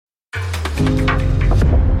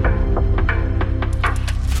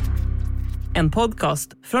En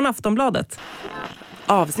podcast från Aftonbladet.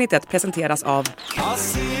 Avsnittet presenteras av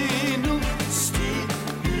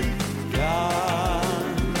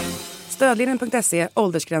Stödlinjen.se,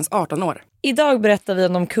 åldersgräns 18 år. Idag berättar vi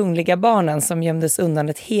om de kungliga barnen som gömdes undan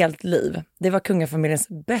ett helt liv. Det var kungafamiljens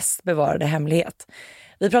bäst bevarade hemlighet.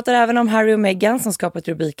 Vi pratar även om Harry och Meghan som skapat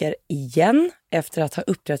rubriker igen efter att ha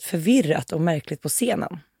uppträtt förvirrat och märkligt på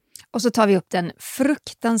scenen. Och så tar vi upp den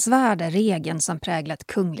fruktansvärda regeln som präglat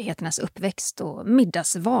kungligheternas uppväxt och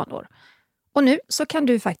middagsvanor. Och nu så kan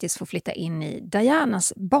du faktiskt få flytta in i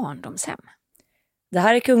Dianas barndomshem. Det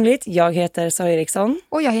här är Kungligt. Jag heter Sara Eriksson.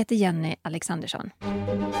 Och jag heter Jenny Alexandersson.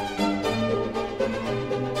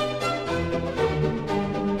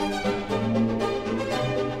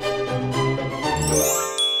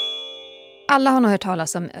 Alla har nog hört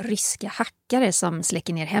talas om ryska hackare som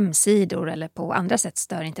släcker ner hemsidor eller på andra sätt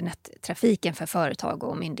stör internettrafiken för företag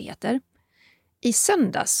och myndigheter. I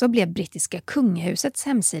söndags så blev brittiska kungahusets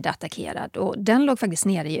hemsida attackerad och den låg faktiskt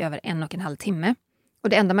nere i över 1,5 timme. Och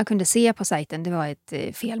det enda man kunde se på sajten det var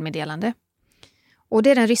ett felmeddelande. Och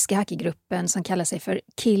det är den ryska hackergruppen som kallar sig för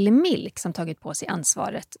Kill Milk som tagit på sig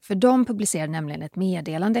ansvaret. För de publicerade nämligen ett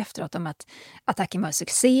meddelande efteråt om att attacken var en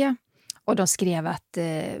succé. Och de skrev att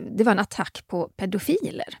det var en attack på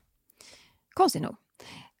pedofiler. Konstigt nog.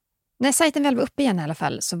 När sajten väl var uppe igen i alla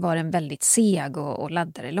fall så var den väldigt seg och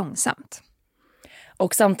laddade långsamt.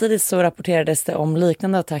 Och samtidigt så rapporterades det om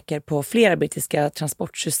liknande attacker på flera brittiska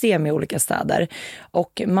transportsystem i olika städer.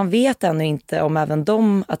 Och man vet ännu inte om även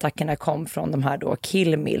de attackerna kom från de här då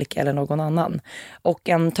Kill Milk eller någon annan. Och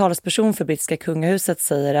en talesperson för brittiska kungahuset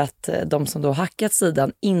säger att de som då hackat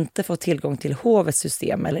sidan inte får tillgång till hovets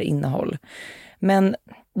system eller innehåll. Men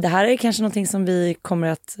det här är kanske någonting som vi kommer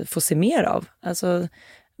att få se mer av. Alltså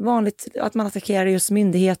vanligt att man attackerar just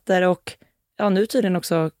myndigheter och nu tydligen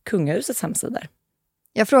också kungahusets hemsidor.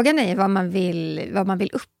 Ja, frågan är vad man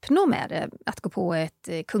vill uppnå med det, att gå på ett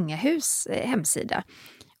kungahus hemsida.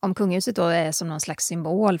 Om kungahuset då är som någon slags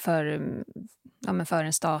symbol för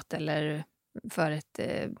en stat eller för ett,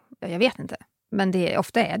 jag vet inte. Men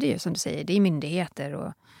ofta är det ju som du säger, det är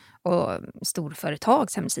myndigheter och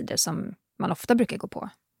storföretags hemsidor som man ofta brukar gå på.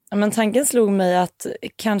 Ja, men tanken slog mig att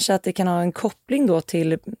kanske att det kan ha en koppling då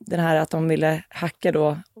till den här att de ville hacka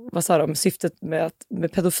då, vad sa de, syftet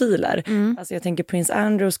med pedofiler. Alltså jag tänker Prins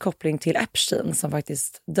Andrews koppling till Epstein som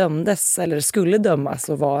faktiskt dömdes eller skulle dömas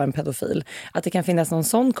och var en pedofil. Att det kan finnas någon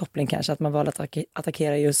sån koppling kanske att man valde att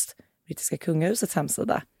attackera just brittiska kungahusets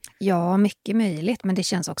hemsida. Ja, mycket möjligt, men det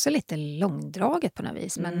känns också lite långdraget på något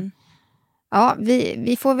vis. Men ja,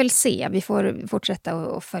 vi får väl se. Vi får fortsätta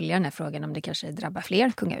och följa den här frågan om det kanske drabbar fler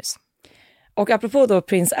kungahus. Och apropå då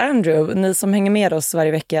prins Andrew, ni som hänger med oss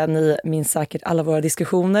varje vecka, ni minns säkert alla våra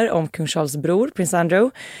diskussioner om kung Charles bror, prins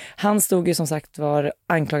Andrew. Han stod ju som sagt var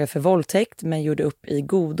anklagad för våldtäkt men gjorde upp i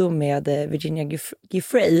godo med Virginia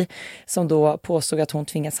Giuffre som då påstod att hon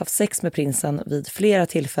tvingats haft sex med prinsen vid flera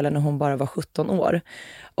tillfällen när hon bara var 17 år.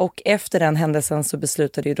 Och efter den händelsen så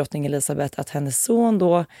beslutade ju drottning Elizabeth att hennes son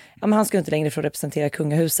då, han skulle inte längre få representera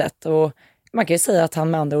kungahuset och man kan ju säga att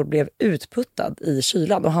han med andra ord blev utputtad i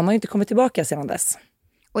kylan och han har ju inte kommit tillbaka sedan dess.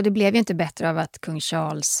 Och det blev ju inte bättre av att kung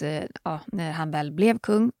Charles, när han väl blev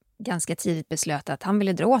kung, ganska tidigt beslöt att han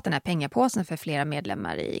ville dra åt den här pengapåsen för flera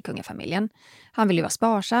medlemmar i kungafamiljen. Han vill ju vara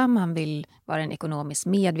sparsam, han vill vara en ekonomiskt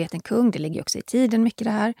medveten kung, det ligger också i tiden mycket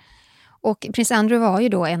det här. Och prins Andrew var ju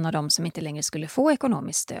då en av dem som inte längre skulle få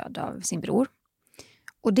ekonomiskt stöd av sin bror.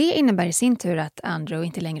 Och det innebär i sin tur att Andrew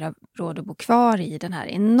inte längre har råd att bo kvar i den här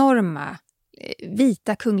enorma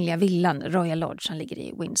vita kungliga villan Royal Lodge som ligger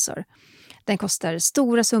i Windsor. Den kostar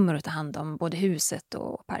stora summor att ta hand om både huset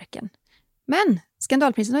och parken. Men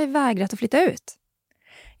skandalprinsen har ju vägrat att flytta ut.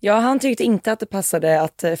 Ja, han tyckte inte att det passade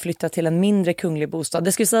att flytta till en mindre kunglig bostad.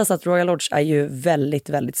 Det skulle sägas att Royal Lodge är ju väldigt,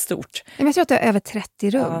 väldigt stort. Jag tror att det är över 30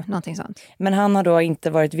 rum, någonting sånt. Men han har då inte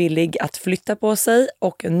varit villig att flytta på sig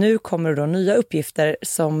och nu kommer det då nya uppgifter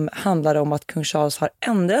som handlar om att kung Charles har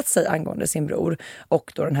ändrat sig angående sin bror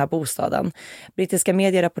och då den här bostaden. Brittiska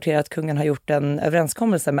medier rapporterar att kungen har gjort en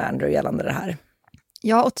överenskommelse med Andrew gällande det här.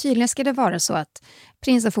 Ja, och tydligen ska det vara så att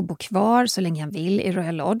prinsen får bo kvar så länge han vill i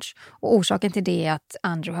Royal Lodge. Och orsaken till det är att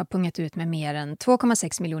Andrew har pungat ut med mer än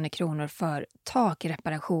 2,6 miljoner kronor för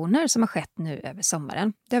takreparationer som har skett nu över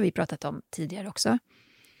sommaren. Det har vi pratat om tidigare också.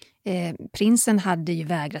 Prinsen hade ju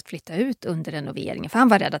vägrat flytta ut under renoveringen för han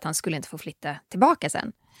var rädd att han skulle inte få flytta tillbaka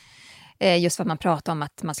sen. Just för att man pratade om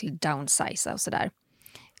att man skulle downsiza och sådär.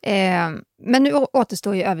 Men nu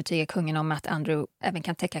återstår ju övertyga kungen om att Andrew även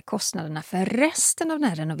kan täcka kostnaderna för resten av den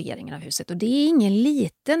här renoveringen av huset. Och det är ingen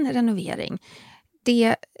liten renovering.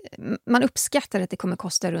 Man uppskattar att det kommer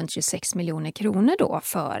kosta runt 26 miljoner kronor då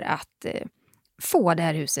för att få det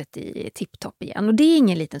här huset i tipptopp igen. Och det är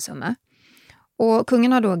ingen liten summa. Och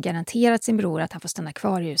kungen har då garanterat sin bror att han får stanna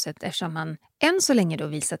kvar i huset eftersom han än så länge då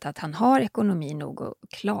visat att han har ekonomi nog att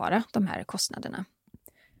klara de här kostnaderna.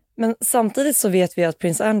 Men samtidigt så vet vi att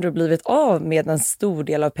prins Andrew blivit av med en stor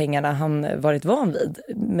del av pengarna han varit van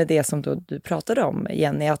vid. Med det som du pratade om,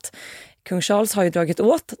 Jenny, att kung Charles har ju dragit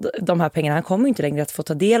åt de här pengarna. Han kommer inte längre att få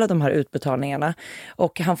ta del av de här utbetalningarna.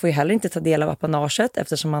 Och han får ju heller inte ta del av apanaget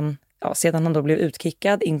eftersom han, sedan han då blev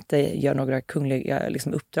utkickad, inte gör några kungliga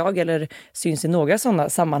uppdrag eller syns i några sådana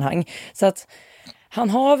sammanhang. Så att han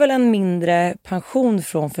har väl en mindre pension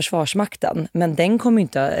från Försvarsmakten, men den kommer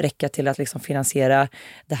inte räcka till att finansiera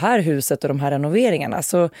det här huset och de här renoveringarna.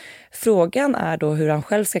 Så frågan är då hur han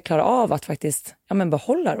själv ska klara av att faktiskt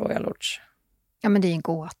behålla Royal Lodge. Ja, men det är en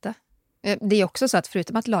gåta. Det är också så att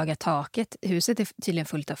förutom att laga taket, huset är tydligen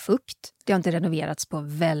fullt av fukt. Det har inte renoverats på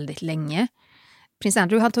väldigt länge. Prins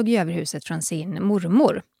Andrew han tog ju över huset från sin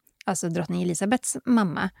mormor, alltså drottning Elisabeths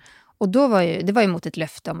mamma. Och då det var ju mot ett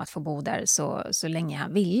löfte om att få bo där så länge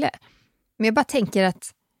han ville. Men jag bara tänker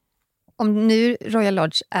att om nu Royal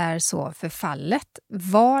Lodge är så förfallet,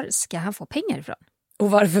 var ska han få pengar ifrån?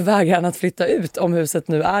 Och varför vägrar han att flytta ut om huset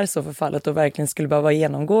nu är så förfallet och verkligen skulle behöva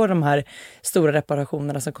genomgå de här stora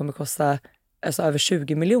reparationerna som kommer kosta över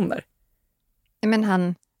 20 miljoner? Men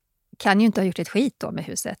han kan ju inte ha gjort ett skit då med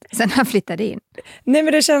huset sen han flyttade in. Nej,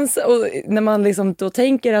 men det känns, och när man då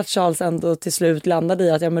tänker att Charles ändå till slut landade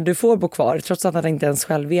i att du får bo kvar, trots att han inte ens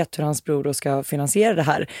själv vet hur hans bror då ska finansiera det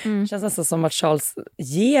här. Det känns nästan som att Charles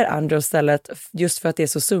ger Andrew stället just för att det är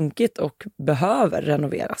så sunkigt och behöver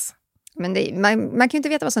renoveras. Men man kan ju inte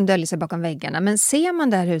veta vad som döljer sig bakom väggarna, men ser man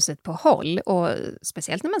det här huset på håll, och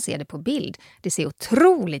speciellt när man ser det på bild, det ser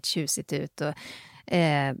otroligt tjusigt ut och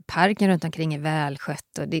parken runt omkring är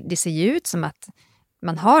välskött och det ser ju ut som att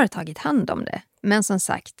man har tagit hand om det. Men som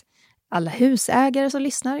sagt, alla husägare som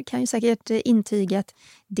lyssnar kan ju säkert intyga att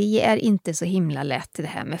det är inte så himla lätt det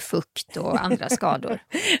här med fukt och andra skador.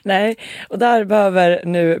 Nej, och där behöver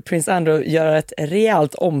nu prins Andrew göra ett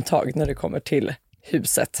rejält omtag när det kommer till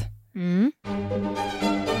huset. Mm.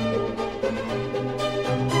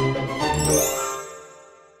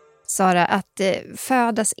 Sara, att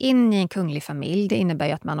födas in i en kunglig familj, det innebär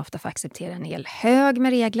ju att man ofta får acceptera en hel hög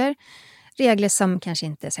med regler. Regler som kanske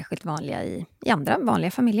inte är särskilt vanliga i andra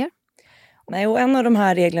vanliga familjer. Nej, och en av de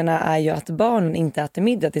här reglerna är ju att barnen inte äter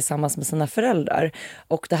middag tillsammans med sina föräldrar.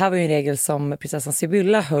 Och det här var ju en regel som prinsessan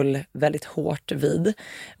Sibylla höll väldigt hårt vid.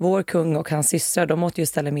 Vår kung och hans systrar, de åt ju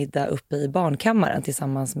istället middag uppe i barnkammaren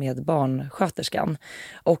tillsammans med barnsköterskan.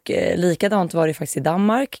 Och likadant var det faktiskt i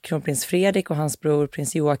Danmark. Kronprins Fredrik och hans bror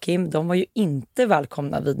prins Joakim, de var ju inte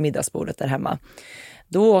välkomna vid middagsbordet där hemma.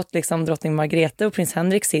 Då åt drottning Margrethe och prins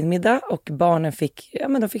Henrik sin middag och barnen fick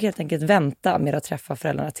helt enkelt vänta med att träffa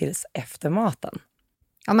föräldrarna tills efter maten.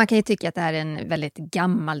 Ja, man kan ju tycka att det här är en väldigt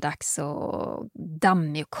gammaldags och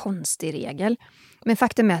dammig och konstig regel. Men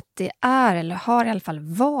faktum är att det är, eller har i alla fall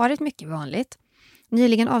varit mycket vanligt.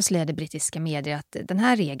 Nyligen avslöjade brittiska medier att den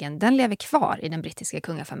här regeln, den lever kvar i den brittiska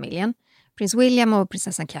kungafamiljen. Prins William och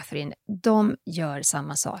prinsessan Catherine, de gör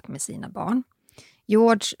samma sak med sina barn.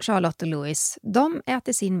 George, Charlotte och Louis, de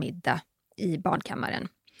äter sin middag i barnkammaren.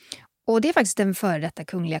 Och det är faktiskt den före detta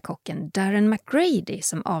kungliga kocken Darren McGrady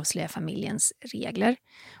som avslöjar familjens regler.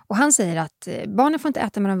 Och han säger att barnen får inte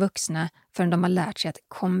äta med de vuxna förrän de har lärt sig att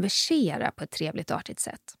konversera på ett trevligt artigt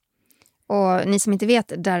sätt. Och ni som inte vet,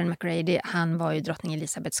 Darren McGrady, han var ju drottning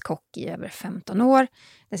Elisabeths kock i över 15 år.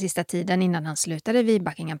 Den sista tiden innan han slutade vid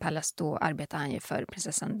Buckingham Palace, då arbetade han ju för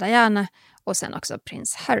prinsessan Diana och sen också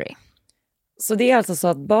prins Harry. Så det är alltså så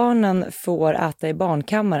att barnen får äta i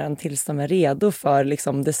barnkammaren tills de är redo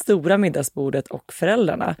för det stora middagsbordet och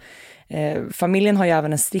föräldrarna. Familjen har ju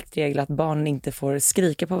även en strikt regel att barnen inte får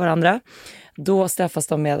skrika på varandra. Då straffas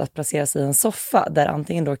de med att placeras i en soffa där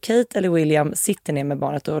antingen då Kate eller William sitter ner med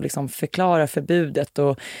barnet och förklarar förbudet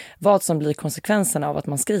och vad som blir konsekvenserna av att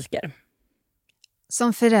man skriker.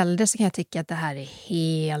 Som förälder så kan jag tycka att det här är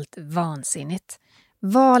helt vansinnigt.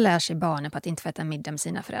 Vad lär sig barnen på att inte få äta middag med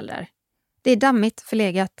sina föräldrar? Det är dammigt,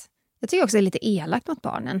 förlegat. Jag tycker också det är lite elakt mot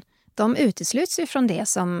barnen. De utesluts ju från det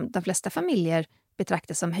som de flesta familjer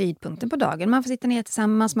betraktar som höjdpunkten på dagen. Man får sitta ner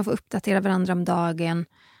tillsammans, man får uppdatera varandra om dagen.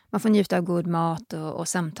 Man får njuta av god mat och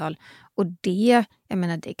samtal. Och det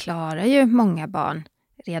klarar ju många barn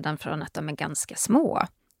redan från att de är ganska små.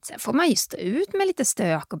 Sen får man ju stå ut med lite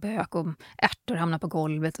stök och bök och ärtor hamnar på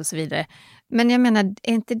golvet och så vidare. Men är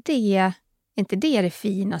inte det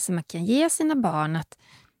finaste man kan ge sina barn, att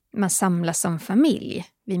man samlas som familj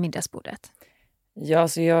vid middagsbordet? Ja,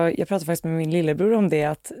 så jag pratade faktiskt med min lillebror om det,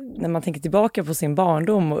 att när man tänker tillbaka på sin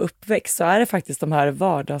barndom och uppväxt så är det faktiskt de här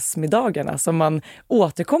vardagsmiddagarna som man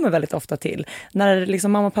återkommer väldigt ofta till. När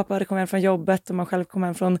liksom mamma och pappa hade kommit hem från jobbet och man själv kom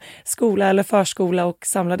hem från skola eller förskola och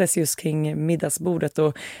samlades just kring middagsbordet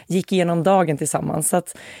och gick igenom dagen tillsammans. Så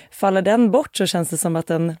att faller den bort så känns det som att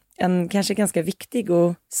en kanske ganska viktig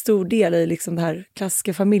och stor del i liksom det här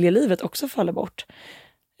klassiska familjelivet också faller bort.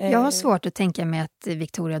 Jag har svårt att tänka mig att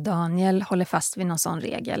Victoria och Daniel håller fast vid någon sån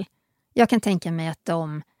regel. Jag kan tänka mig att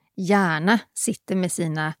de gärna sitter med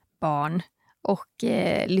sina barn och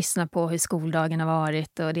lyssnar på hur skoldagen har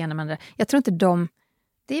varit och det ena med andra. Jag tror inte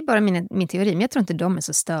det är bara min teori, men jag tror inte de är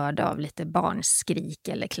så störda av lite barnskrik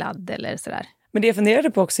eller kladd eller sådär. Men det jag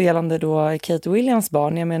funderade på också gällande då Kate och Williams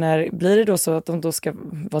barn, jag menar, blir det då så att de då ska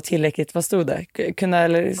vara tillräckligt, vad stod det? Kunna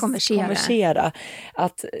eller konversera.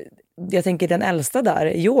 Att jag tänker den äldsta där,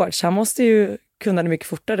 George, han måste ju kunna det mycket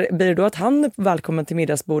fortare. Blir det då att han är välkommen till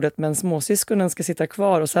middagsbordet men småsyskonen ska sitta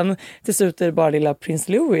kvar och sen till slut är det bara lilla prins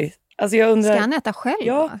Louis? Alltså jag undrar, ska han äta själv?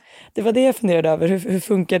 Ja, det var det jag funderade över. Hur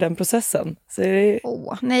funkar den processen? Så det...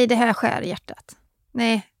 nej, det här skär i hjärtat.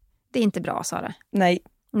 Nej, det är inte bra, Sara. Nej.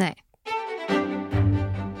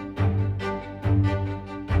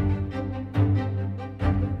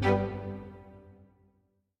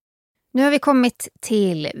 Nu har vi kommit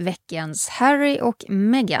till veckans Harry och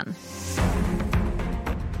Meghan.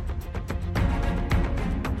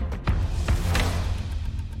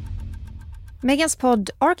 Meghans podd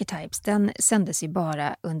Archetypes, den sändes ju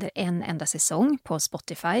bara under en enda säsong på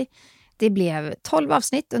Spotify. Det blev 12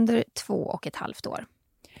 avsnitt under 2,5 år.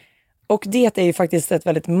 Och det är ju faktiskt ett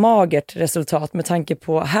väldigt magert resultat med tanke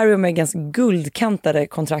på Harry och Meghans guldkantade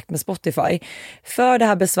kontrakt med Spotify. För det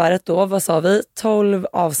här besväret då, vad sa vi, 12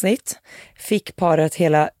 avsnitt, fick paret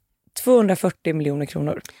hela 240 miljoner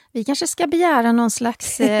kronor. Vi kanske ska begära någon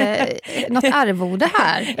slags något arvode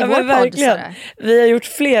här. Ja, men verkligen. Vi har gjort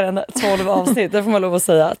fler än 12 avsnitt, det får man lov att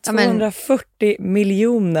säga. 240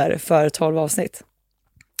 miljoner för 12 avsnitt.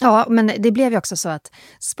 Ja, men det blev ju också så att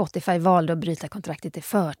Spotify valde att bryta kontraktet i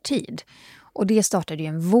förtid. Och det startade ju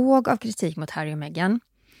en våg av kritik mot Harry och Meghan.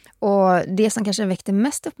 Och det som kanske väckte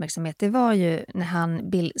mest uppmärksamhet, det var ju när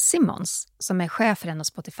Bill Simmons, som är chef för en av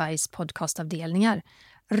Spotifys podcastavdelningar,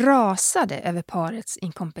 rasade över parets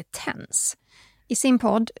inkompetens. I sin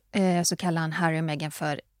podd så kallar han Harry och Meghan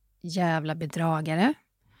för jävla bedragare.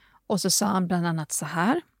 Och så sa han bland annat så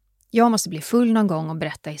här: jag måste bli full någon gång och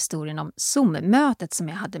berätta historien om Zoom-mötet som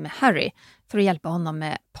jag hade med Harry för att hjälpa honom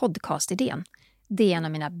med podcastidén. Det är en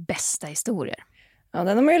av mina bästa historier. Ja,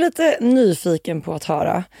 den är man ju lite nyfiken på att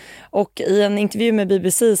höra. Och i en intervju med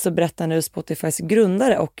BBC så berättar nu Spotifys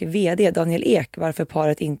grundare och vd Daniel Ek varför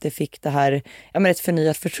paret inte fick det här, ett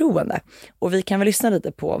förnyat förtroende. Och vi kan väl lyssna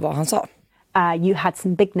lite på vad han sa. You had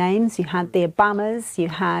some big names. You had the Obamas, you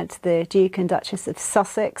had the Duke and Duchess of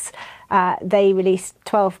Sussex. They released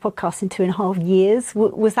 12 podcasts in 2.5 years.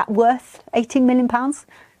 Was that worth £18 million?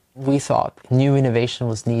 We thought new innovation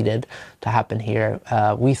was needed to happen here.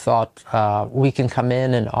 We thought we can come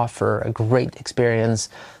in and offer a great experience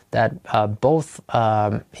that both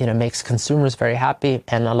makes consumers very happy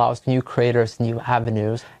and allows new creators new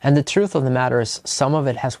avenues. And the truth of the matter is some of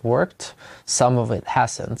it has worked, some of it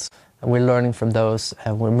hasn't. And we're learning from those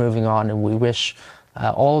and we're moving on, and we wish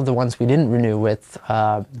all of the ones we didn't renew with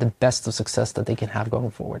the best of success that they can have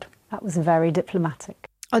going forward. That was very diplomatic.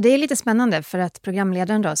 Och det är lite spännande för att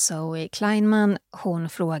programledaren då, Zoe Kleinman, hon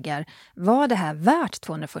frågar, var det här värt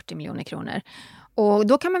 240 miljoner kronor? Och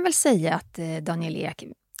då kan man väl säga att Daniel Ek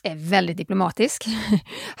är väldigt diplomatisk.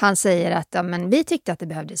 Han säger att vi tyckte att det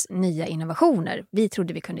behövdes nya innovationer. Vi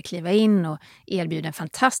trodde vi kunde kliva in och erbjuda en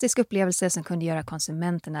fantastisk upplevelse som kunde göra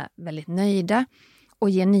konsumenterna väldigt nöjda och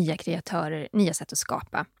ge nya kreatörer nya sätt att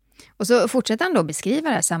skapa. Och så fortsätter han då beskriva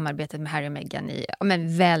det här samarbetet med Harry och Meghan i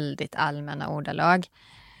väldigt allmänna ordalag.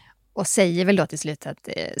 Och säger väl då till slut att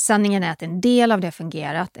sanningen är att en del av det har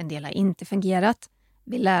fungerat, en del har inte fungerat.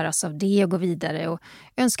 Vi lär oss av det och går vidare och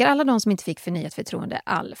önskar alla de som inte fick förnyat förtroende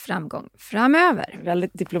all framgång framöver.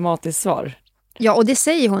 Väldigt diplomatiskt svar. Ja, och det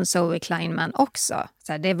säger hon Zoe Kleinman också.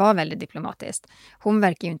 Så här, det var väldigt diplomatiskt. Hon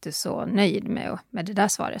verkar ju inte så nöjd med det där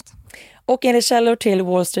svaret. Och enligt källor till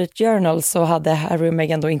Wall Street Journal så hade Harry och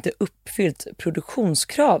Meghan då inte uppfyllt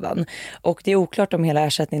produktionskraven. Och det är oklart om hela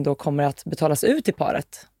ersättningen då kommer att betalas ut i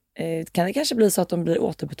paret. Kan det kanske bli så att de blir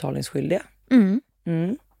återbetalningsskyldiga?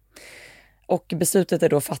 Mm. Och beslutet är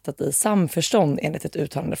då fattat i samförstånd enligt ett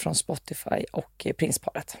uttalande från Spotify och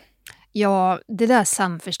prinsparet. Ja, det där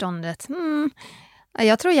samförståndet.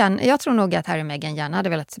 Jag tror nog att Harry och Meghan gärna hade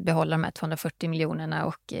velat behålla de här 240 miljonerna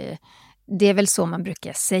och det är väl så man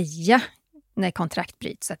brukar säga när kontrakt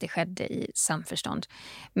bryts, att det skedde i samförstånd.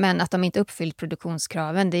 Men att de inte uppfyllt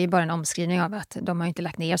produktionskraven, det är ju bara en omskrivning av att de har inte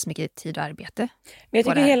lagt ner så mycket tid och arbete. Men jag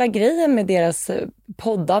tycker hela grejen med deras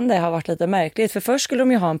poddande har varit lite märkligt. För först skulle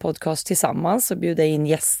de ju ha en podcast tillsammans och bjuda in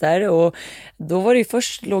gäster. Och då var det ju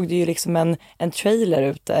först, låg det ju liksom en trailer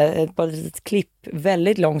ute, bara ett litet klipp,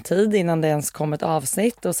 väldigt lång tid innan det ens kom ett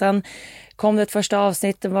avsnitt. Och sen kom det ett första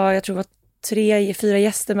avsnitt, det var, jag tror det var 3-4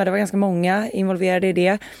 gäster, men det var ganska många involverade i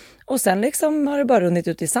det. Och sen liksom har det bara runnit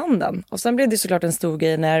ut i sanden. Och sen blev det såklart en stor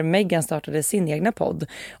grej när Meghan startade sin egna podd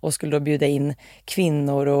och skulle då bjuda in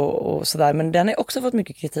kvinnor och sådär. Men den har också fått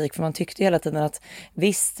mycket kritik, för man tyckte hela tiden att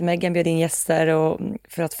visst, Meghan bjöd in gäster och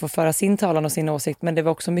för att få föra sin talan och sin åsikt, men det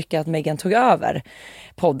var också mycket att Meghan tog över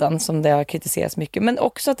podden som det har kritiserats mycket. Men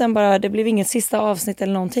också att det blev inget sista avsnitt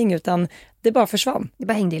eller någonting, utan det bara försvann. Det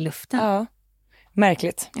bara hängde i luften. Ja,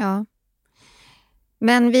 märkligt. Ja.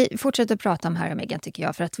 Men vi fortsätter prata om Harry och Meghan, tycker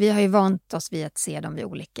jag, för att vi har ju vant oss vid att se dem vid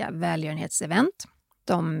olika välgörenhetsevent.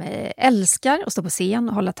 De älskar att stå på scen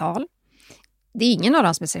och hålla tal. Det är ingen av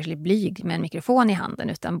dem som är särskilt blyg med en mikrofon i handen,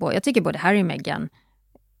 utan jag tycker både Harry och Meghan,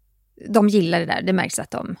 de gillar det där. Det märks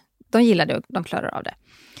att de gillar det och de klarar av det.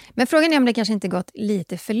 Men frågan är om det kanske inte gått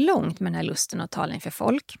lite för långt med den här lusten att tala inför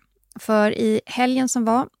folk. För i helgen som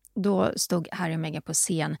var, då stod Harry och Meghan på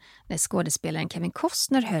scen när skådespelaren Kevin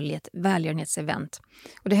Costner höll i ett välgörenhetsevent.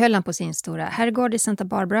 Och det höll han på sin stora herrgård i Santa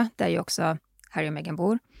Barbara, där ju också Harry och Meghan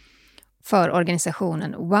bor, för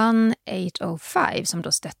organisationen 1805 som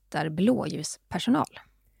då stöttar blåljuspersonal.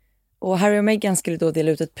 Och Harry och Meghan skulle då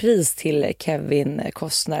dela ut ett pris till Kevin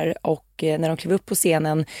Costner, och när de klev upp på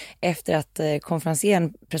scenen efter att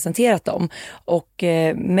konferencieren presenterat dem. Och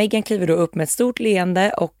Meghan kliver då upp med ett stort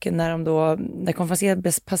leende, och när konferencieren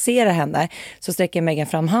passerar henne så sträcker Meghan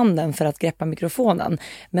fram handen för att greppa mikrofonen.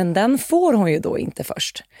 Men den får hon ju då inte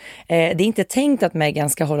först. Det är inte tänkt att Meghan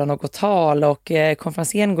ska hålla något tal, och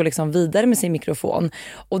konferencieren går liksom vidare med sin mikrofon.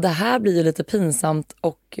 Och det här blir ju lite pinsamt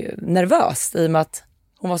och nervöst i och med att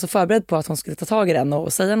hon var så förberedd på att hon skulle ta tag i den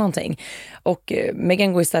och säga någonting. Och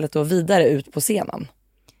Meghan går istället då vidare ut på scenen.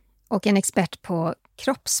 Och en expert på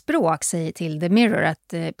kroppsspråk säger till The Mirror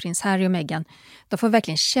att prins Harry och Meghan, de får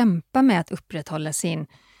verkligen kämpa med att upprätthålla sin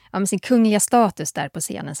kungliga status där på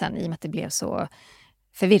scenen sen, i och med att det blev så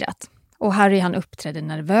förvirrat. Och Harry, han uppträdde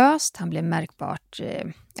nervöst, han blev märkbart,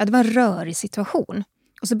 det var en rörig situation.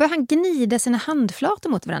 Och så börjar han gnida sina handflator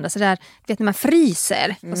mot varandra. Så där, vet när man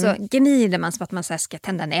fryser. Och så gnider man som att man så här ska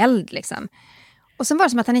tända en eld. Liksom. Och sen var det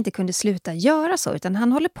som att han inte kunde sluta göra så. Utan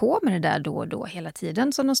han håller på med det där då och då hela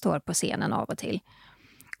tiden. Som de står på scenen av och till.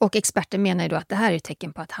 Och experter menar ju då att det här är ett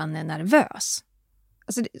tecken på att han är nervös.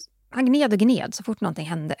 Alltså, han gned och gned så fort någonting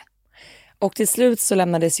hände. Och till slut så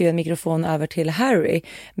lämnades ju en mikrofon över till Harry.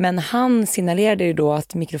 Men han signalerade ju då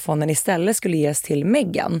att mikrofonen istället skulle ges till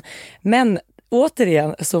Meghan. Men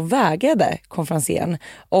återigen så vägrade konferencieren,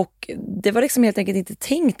 och det var liksom helt enkelt inte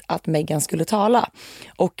tänkt att Meghan skulle tala.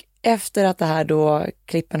 Och efter att det här då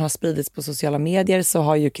klippen har spridits på sociala medier så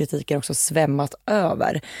har ju kritiker också svämmat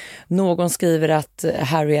över. Någon skriver att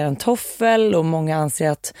Harry är en toffel, och många anser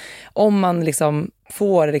att om man liksom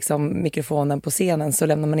får liksom mikrofonen på scenen så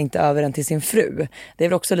lämnar man inte över den till sin fru. Det är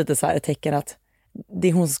väl också lite så här ett tecken att det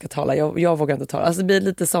är hon som ska tala, jag vågar inte tala. Alltså det blir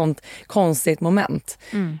lite sånt konstigt moment.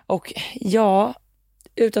 Och ja,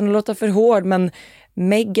 utan att låta för hård, men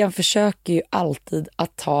Meghan försöker ju alltid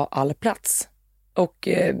att ta all plats. Och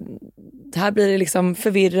här blir det liksom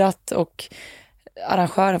förvirrat, och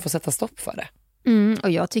arrangören får sätta stopp för det. Och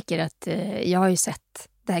jag tycker att, jag har ju sett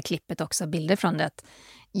det här klippet också, bilder från det. Att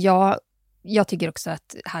jag tycker också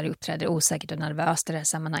att Harry uppträder osäkert och nervöst i det här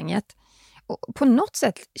sammanhanget. Och på något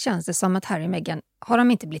sätt känns det som att Harry och Meghan, har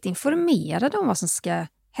de inte blivit informerade om vad som ska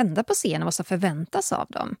hända på scenen och vad som förväntas av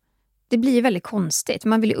dem? Det blir väldigt konstigt.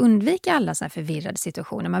 Man vill ju undvika alla så här förvirrade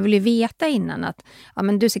situationer. Man vill ju veta innan att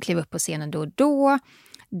men du ska kliva upp på scenen då och då.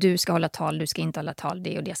 Du ska hålla tal, du ska inte hålla tal,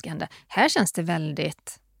 det och det ska hända. Här känns det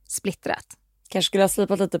väldigt splittrat. Kanske skulle ha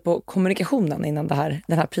slipat lite på kommunikationen innan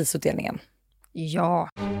den här prisutdelningen. Ja.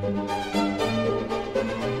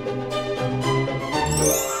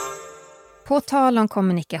 På tal om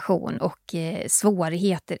kommunikation och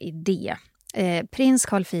svårigheter i det. Prins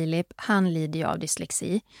Carl Philip, han lider ju av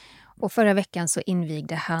dyslexi. Och förra veckan så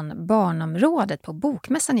invigde han barnområdet på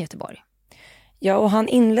Bokmässan i Göteborg. Ja, och han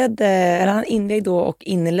invigde då och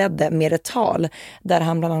inledde med ett tal där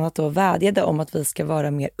han bland annat då vädjade om att vi ska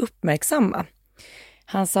vara mer uppmärksamma.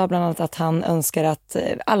 Han sa bland annat att han önskar att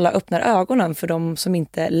alla öppnar ögonen för de som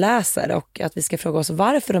inte läser och att vi ska fråga oss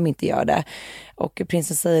varför de inte gör det. Och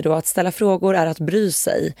prinsen säger då att ställa frågor är att bry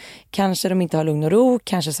sig. Kanske de inte har lugn och ro,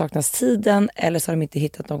 kanske saknas tiden eller så har de inte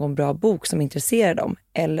hittat någon bra bok som intresserar dem.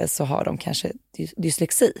 Eller så har de kanske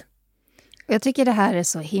dyslexi. Jag tycker det här är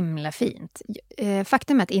så himla fint.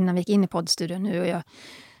 Faktum är att innan vi gick in i poddstudion nu och jag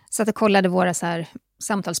satt och kollade våra så här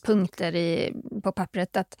samtalspunkter på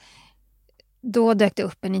pappret att då dök det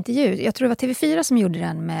upp en intervju. Jag tror det var TV4 som gjorde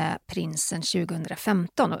den med prinsen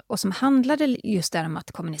 2015 och som handlade just där om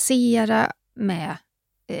att kommunicera med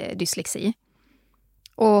dyslexi.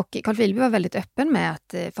 Och Carl Philip var väldigt öppen med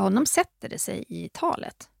att för honom sätter det sig i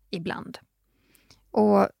talet ibland.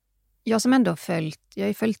 Och jag som ändå jag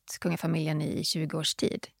har följt kungafamiljen i 20 års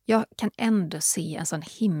tid. Jag kan ändå se en sån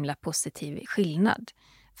himla positiv skillnad.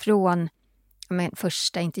 Från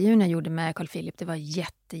första intervjun jag gjorde med Carl Philip, det var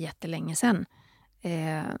jättelänge sedan.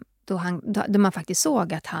 Då man faktiskt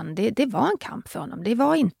såg att det var en kamp för honom. Det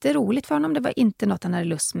var inte roligt för honom, det var inte något han hade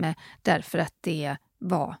lust med därför att det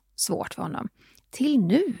var svårt för honom. Till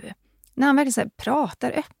nu, när han verkligen så här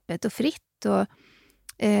pratar öppet och fritt och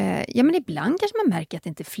men ibland kanske man märker att det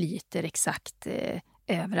inte flyter exakt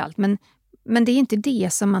överallt. Men det är inte det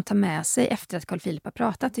som man tar med sig efter att Carl Philip har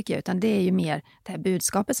pratat tycker jag. Utan det är ju mer det här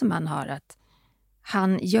budskapet som han har att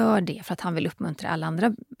han gör det för att han vill uppmuntra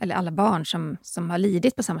alla barn som har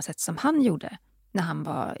lidit på samma sätt som han gjorde när han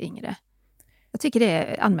var yngre. Jag tycker det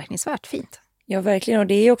är anmärkningsvärt fint. Ja, verkligen. Och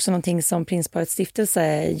det är också någonting som Prinsparets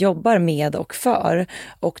stiftelse jobbar med och för.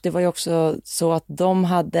 Och det var ju också så att de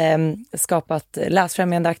hade skapat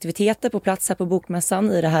läsfrämjande aktiviteter på plats här på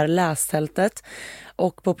bokmässan i det här lästältet.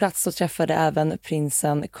 Och på plats så träffade även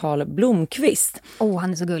prinsen Carl Blomqvist.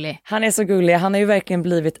 Han är så gullig. Han är så gullig. Han har ju verkligen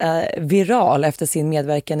blivit viral efter sin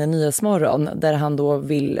medverkan i Nyhetsmorgon. Där han då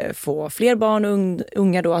vill få fler barn och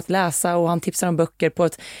unga då att läsa. Och han tipsar om böcker på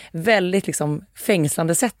ett väldigt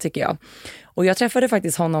fängslande sätt tycker jag. Och jag träffade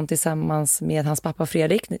faktiskt honom tillsammans med hans pappa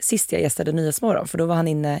Fredrik sist jag gästade Nyhetsmorgon. För då var han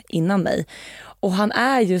inne innan mig. Och han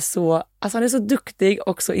är ju han är så duktig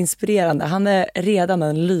och så inspirerande. Han är redan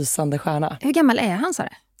en lysande stjärna. Hur gammal är han, sa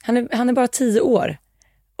det? Han är bara 10 år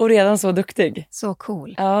och redan så duktig. Så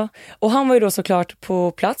cool. Ja, och han var ju då såklart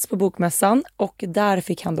på plats på bokmässan och där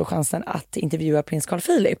fick han då chansen att intervjua prins Carl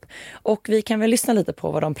Philip. Och vi kan väl lyssna lite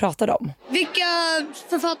på vad de pratade om. Vilka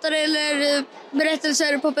författare eller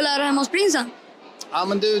berättelser är populära hemma hos prinsen? Ja,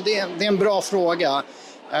 men du, det är en bra fråga.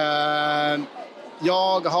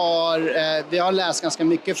 Vi har läst ganska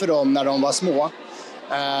mycket för dem när de var små.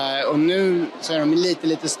 Och nu så är de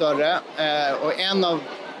lite större. Och en av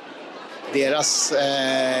deras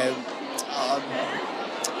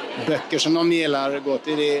böcker som de gillar att gå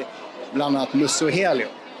till är bland annat Musse och Helium.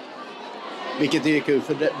 Vilket är kul,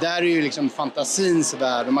 för där är ju fantasins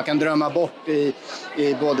värld. Och man kan drömma bort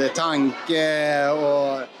i både tanke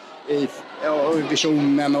och i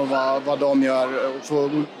visionen och vad de gör. Och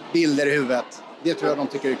få bilder i huvudet. Det tror jag de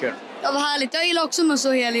tycker är kul. Ja, vad härligt. Jag gillar också Musse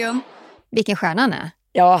och Helium. Vilken stjärna han är.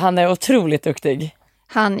 Ja, han är otroligt duktig.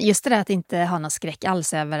 Just det där att inte ha någon skräck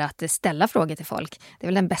alls över att ställa frågor till folk. Det är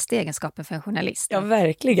väl den bästa egenskapen för en journalist. Ja,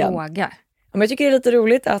 verkligen. Våga. Men jag tycker det är lite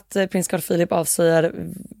roligt att prins Carl Philip avslöjar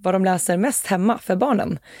vad de läser mest hemma för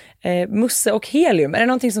barnen. Musse och Helium. Är det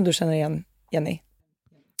någonting som du känner igen, Jenny?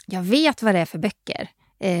 Jag vet vad det är för böcker.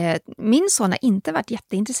 Min son har inte varit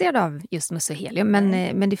jätteintresserad av just Musse och Helium.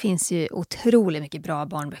 Men det finns ju otroligt mycket bra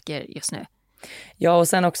barnböcker just nu. Ja, och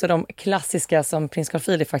sen också de klassiska som prins Carl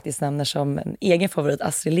Philip faktiskt nämner som en egen favorit,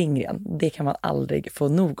 Astrid Lindgren. Det kan man aldrig få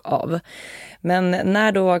nog av. Men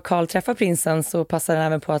när då Carl träffar prinsen så passar han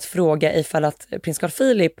även på att fråga ifall att prins Carl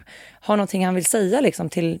Philip har någonting han vill säga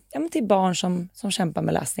till barn som kämpar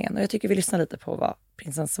med läsningen. Och jag tycker vi lyssnar lite på vad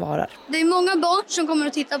prinsen svarar. Det är många barn som kommer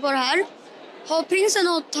att titta på det här. Har prinsen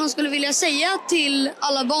något han skulle vilja säga till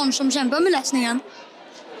alla barn som kämpar med läsningen?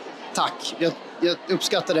 Tack, jag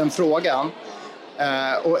uppskattar den frågan.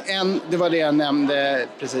 Och det var det jag nämnde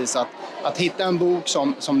precis, att hitta en bok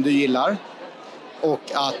som du gillar och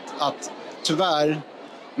att tyvärr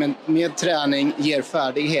med träning ger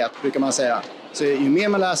färdighet, brukar man säga. Så ju mer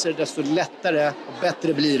man läser desto lättare och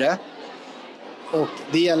bättre blir det. Och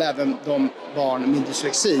det gäller även de barn med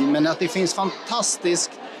dyslexi, men att det finns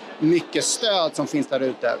fantastiskt mycket stöd som finns där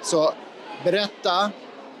ute. Så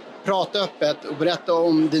prata öppet och berätta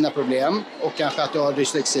om dina problem och kanske att du har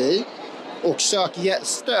dyslexi. Och sök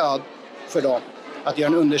stöd för dem. Att göra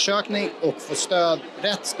en undersökning och få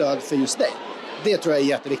rätt stöd för just dig. Det tror jag är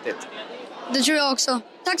jätteviktigt. Det tror jag också.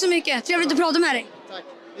 Tack så mycket. Trevligt att prata med dig. Tack,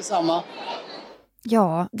 detsamma.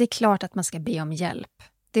 Ja, det är klart att man ska be om hjälp.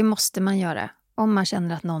 Det måste man göra. Om man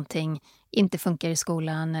känner att någonting inte funkar i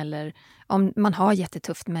skolan eller om man har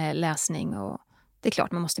jättetufft med läsning. Och det är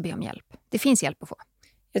klart man måste be om hjälp. Det finns hjälp att få.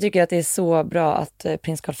 Jag tycker att det är så bra att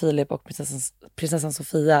prins Carl Philip och prinsessan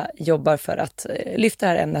Sofia jobbar för att lyfta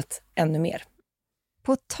det här ämnet ännu mer.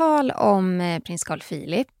 På tal om prins Carl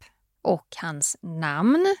Philip och hans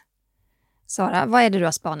namn. Sara, vad är det du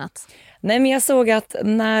har spanat? Nej, men jag såg att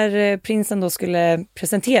när prinsen då skulle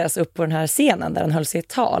presenteras upp på den här scenen där han höll sitt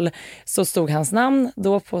tal så stod hans namn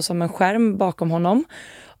då på som en skärm bakom honom.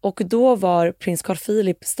 Och då var prins Carl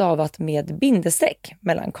Philip stavat med bindestreck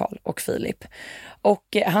mellan Carl och Philip.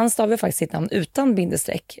 Och han stavade faktiskt sitt namn utan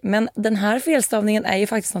bindestreck. Men den här felstavningen är ju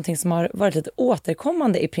faktiskt någonting som har varit lite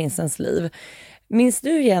återkommande i prinsens liv. Minns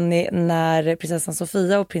du, Jenny, när prinsessan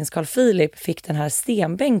Sofia och prins Carl Philip fick den här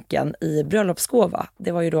stenbänken i bröllopsgåva?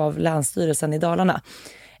 Det var ju då av Länsstyrelsen i Dalarna.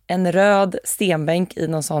 En röd stenbänk i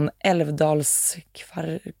någon sån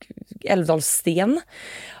älvdalssten.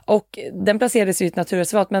 Och den placerades i ett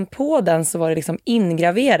naturreservat, men på den så var det liksom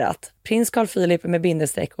ingraverat prins Carl Philip med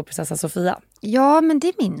bindestreck och prinsessan Sofia. Ja, men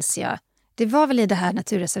det minns jag. Det var väl i det här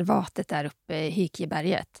naturreservatet där uppe i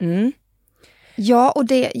Hykieberget. Mm. Ja,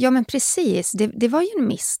 men precis. Det var ju en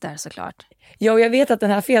miss där såklart. Ja, och jag vet att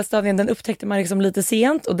den här felstavningen den upptäckte man liksom lite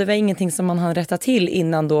sent och det var ingenting som man hann rätta till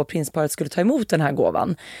innan då prinsparet skulle ta emot den här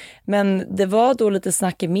gåvan. Men det var då lite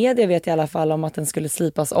snack i media, vet jag i alla fall, om att den skulle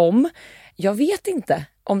slipas om. Jag vet inte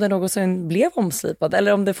om det någonsin blev omslipad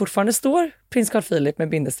eller om det fortfarande står prins Carl Philip med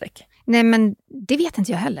bindestreck. Nej, men det vet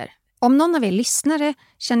inte jag heller. Om någon av er lyssnare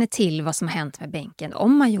känner till vad som har hänt med bänken,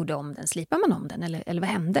 om man gjorde om den, slipar man om den eller vad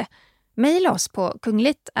hände? Maila oss på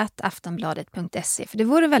kungligt@aftonbladet.se för det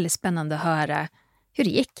vore väldigt spännande att höra hur det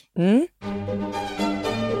gick. Mm.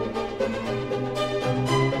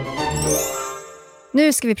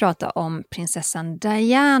 Nu ska vi prata om prinsessan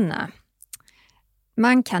Diana.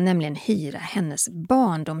 Man kan nämligen hyra hennes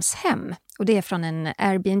barndomshem. Och det är från en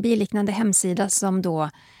Airbnb-liknande hemsida som då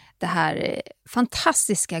det här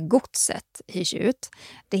fantastiska godset hyrs ut.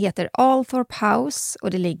 Det heter Althorpe House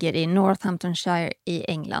och det ligger i Northamptonshire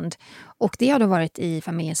i England. Och det har då varit i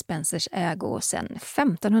familjen Spencers ägo sedan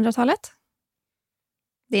 1500-talet.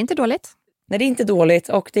 Det är inte dåligt. Nej, det är inte dåligt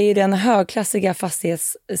och det är den högklassiga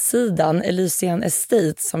fastighetssidan Elysian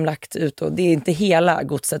Estate som lagt ut och det är inte hela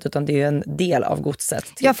godset utan det är en del av godset.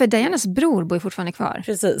 Ja, för Dianas bror bor ju fortfarande kvar.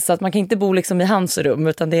 Precis, så att man kan inte bo liksom i hans rum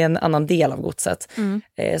utan det är en annan del av godset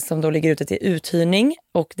som då ligger ute till uthyrning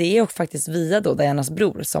och det är också faktiskt via då Dianas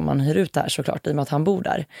bror som man hyr ut här såklart i och med att han bor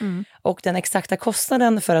där. Och den exakta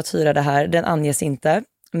kostnaden för att hyra det här den anges inte.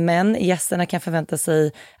 Men gästerna kan förvänta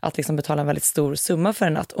sig att liksom betala en väldigt stor summa för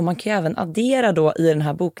en natt. Och man kan ju även addera då i den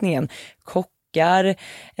här bokningen kockar,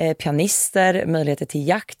 pianister, möjligheter till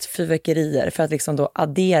jakt, fyrverkerier för att liksom då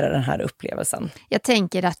addera den här upplevelsen. Jag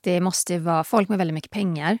tänker att det måste vara folk med väldigt mycket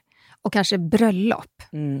pengar och kanske bröllop.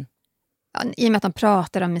 Ja, i och med att de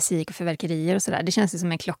pratar om musik och fyrverkerier och sådär. Det känns ju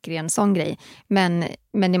som en klockren sån grej. Men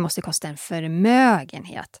det måste kosta en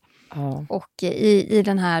förmögenhet. Ja. Och i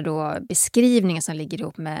den här då beskrivningen som ligger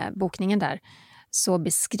ihop med bokningen där så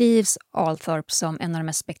beskrivs Althorpe som en av de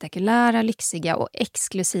mest spektakulära, lyxiga och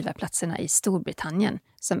exklusiva platserna i Storbritannien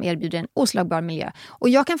som erbjuder en oslagbar miljö. Och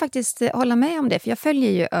jag kan faktiskt hålla med om det för jag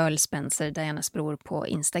följer ju Earl Spencer, Dianas bror, på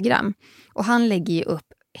Instagram. Och han lägger ju upp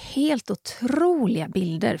helt otroliga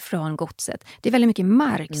bilder från godset. Det är väldigt mycket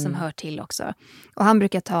mark som hör till också. Och han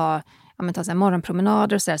brukar ta så här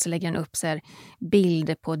morgonpromenader och så lägger han upp så här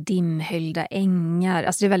bilder på dimhöljda ängar.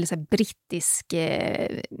 Alltså det är väldigt så här brittisk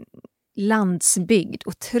landsbygd.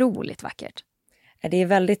 Otroligt vackert. Det är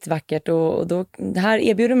väldigt vackert och då, här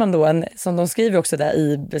erbjuder man då en, som de skriver också där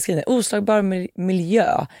i beskrivningen, oslagbar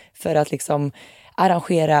miljö för att liksom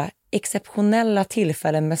arrangera exceptionella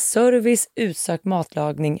tillfällen med service, utsökt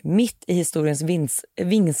matlagning mitt i historiens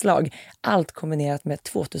vingslag. Allt kombinerat med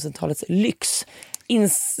 2000-talets lyx.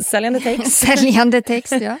 Insäljande text. Säljande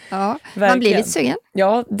text, ja. Man blir lite sugen.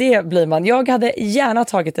 Ja, det blir man. Jag hade gärna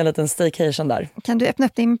tagit en liten staycation där. Kan du öppna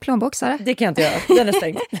upp din plånbok, Sara? Det kan jag inte göra, den är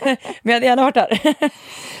stängd. Men jag hade gärna varit där.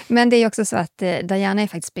 Men det är också så att Diana är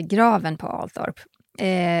faktiskt begraven på Althorpe.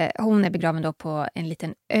 Hon är begraven då på en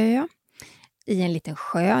liten ö i en liten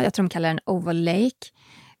sjö. Jag tror de kallar den Oval Lake.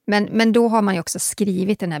 Men då har man ju också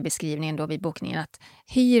skrivit den här beskrivningen då vid bokningen att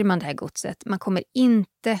hyr man det här godset, man kommer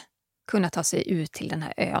inte kunna ta sig ut till den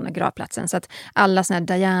här ön och gravplatsen. Så att alla såna här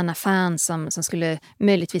Diana-fans som skulle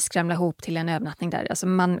möjligtvis skramla ihop till en övernattning där, alltså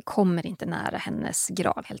man kommer inte nära hennes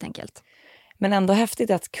grav helt enkelt. Men ändå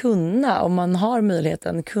häftigt att kunna, om man har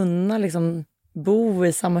möjligheten, kunna liksom bo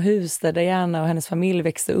i samma hus där Diana och hennes familj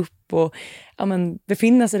växte upp och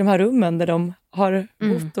befinna sig i de här rummen där de har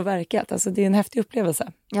bott och verkat. Alltså det är en häftig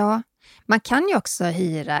upplevelse. Ja, man kan ju också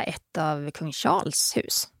hyra ett av kung Charles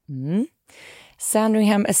hus.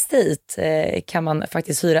 Sandringham Estate kan man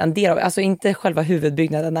faktiskt hyra en del av, alltså inte själva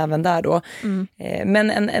huvudbyggnaden även där då, men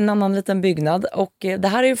en annan liten byggnad. Och det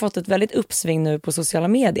här har ju fått ett väldigt uppsving nu på sociala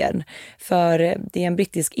medier, för det är en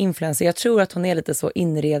brittisk influencer, jag tror att hon är lite så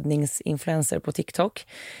inredningsinfluencer på TikTok,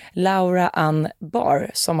 Laura Ann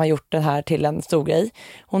Barr, som har gjort det här till en stor grej.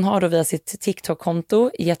 Hon har då via sitt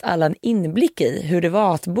TikTok-konto gett alla en inblick i hur det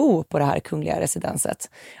var att bo på det här kungliga residenset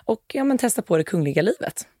och testa på det kungliga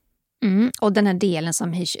livet. Och den här delen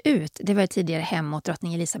som hyrs ut, det var tidigare hem åt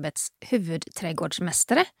drottning Elisabeths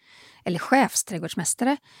huvudträdgårdsmästare, eller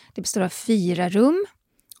chefsträdgårdsmästare. Det består av 4 rum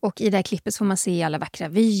och i det här klippet får man se alla vackra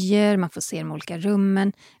vyer, man får se de olika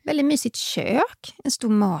rummen. Väldigt mysigt kök, en stor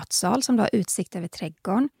matsal som då har utsikt över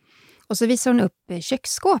trädgården. Och så visar hon upp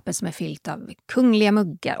köksskåpet som är fyllt av kungliga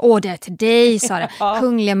muggar. Det är till dig, Sara.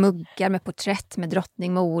 Kungliga muggar med porträtt med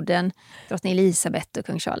drottningmodern, drottning Elisabeth och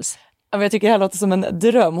kung Charles. Jag tycker det här låter som en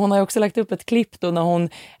dröm. Hon har ju också lagt upp ett klipp då när hon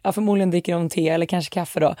förmodligen dricker om te eller kanske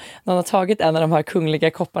kaffe då. När hon har tagit en av de här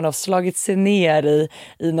kungliga kopparna och slagit sig ner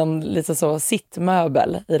i någon lite så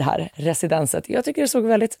sittmöbel i det här residenset. Jag tycker det såg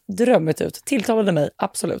väldigt drömmigt ut. Tilltalade mig,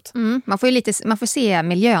 absolut. Man får se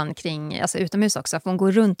miljön kring, alltså utomhus också. För hon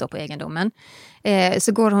går runt då på egendomen.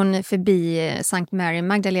 Så går hon förbi St. Mary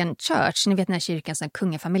Magdalene Church. Ni vet den här kyrkan som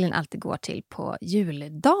kungafamiljen alltid går till på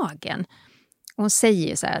juldagen. Hon säger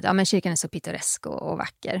ju så här att kyrkan är så pittoresk och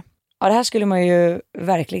vacker. Ja, det här skulle man ju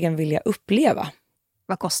verkligen vilja uppleva.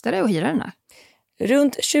 Vad kostar det att hyra den här?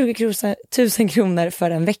 Runt 20 000 kronor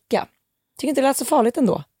för en vecka. Tycker inte det lät så farligt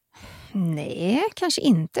ändå? Nej, kanske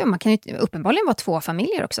inte. Man kan ju uppenbarligen vara 2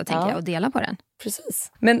 familjer också, tänker jag, och dela på den.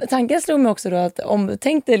 Precis. Men tanken slog mig också då att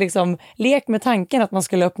tänk dig lek med tanken att man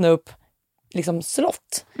skulle öppna upp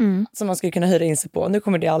slott som man skulle kunna hyra in sig på. Nu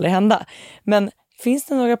kommer det aldrig hända. Men finns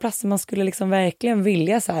det några platser man skulle verkligen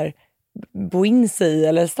vilja så här bo in sig i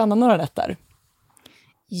eller stanna några nätter?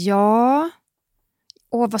 Ja.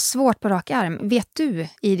 Vad svårt på rak arm. Vet du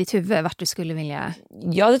i ditt huvud vart du skulle vilja?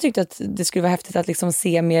 Jag hade tyckt att det skulle vara häftigt att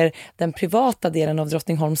se mer den privata delen av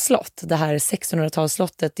Drottningholms slott. Det här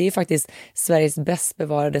 1600-talsslottet, det är faktiskt Sveriges bäst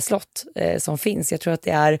bevarade slott som finns. Jag tror att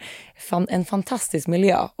det är en fantastisk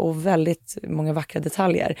miljö och väldigt många vackra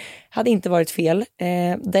detaljer. Hade inte varit fel.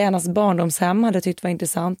 Dianas barndomshem hade tyckt var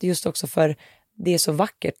intressant just också för det är så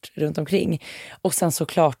vackert runt omkring. Och sen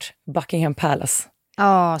såklart Buckingham Palace.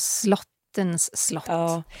 Ja, slott.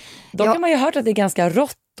 Ja. Då kan man ju ha hört att det är ganska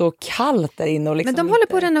rått och kallt där inne. Och men de håller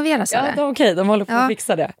på att renovera sig. Ja, okej, de håller på att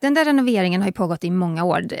fixa det. Den där renoveringen har ju pågått i många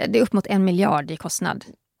år. Det är upp mot 1 miljard i kostnad.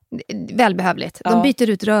 Välbehövligt. De byter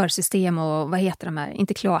ut rörsystem och vad heter de här?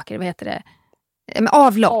 Inte kloaker, vad heter det?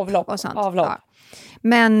 Avlopp och sånt. Avlopp. Ja.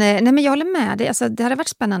 Men jag håller med dig. Alltså, det hade varit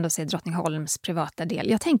spännande att se Drottningholms privata del.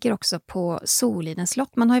 Jag tänker också på Solidens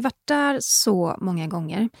slott. Man har ju varit där så många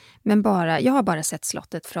gånger. Men jag har bara sett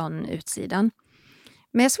slottet från utsidan.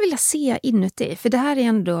 Men jag skulle vilja se inuti. För det här är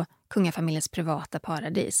ändå kungafamiljens privata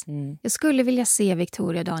paradis. Jag skulle vilja se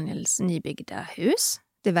Victoria och Daniels nybyggda hus.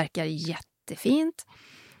 Det verkar jättefint.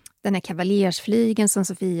 Den här kavaljersflygen som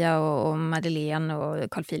Sofia och Madeleine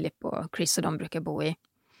och Carl Philip och Chris och de brukar bo i.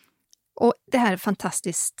 Och det här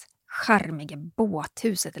fantastiskt charmiga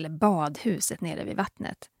båthuset eller badhuset nere vid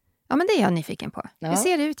vattnet. Ja, men det är jag nyfiken på. Hur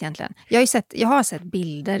ser det ut egentligen? Jag har sett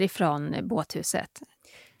bilder ifrån båthuset.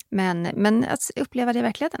 Men att uppleva det i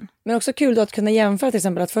verkligheten. Men också kul då att kunna jämföra till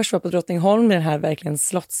exempel att först vara på Drottningholm med den här verkligen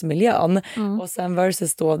slottsmiljön. Och sen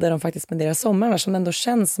versus då där de faktiskt spenderar sommarna som ändå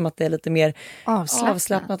känns som att det är lite mer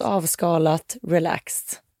avslappnat, avskalat,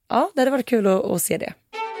 relaxed. Ja, det hade varit kul att se det.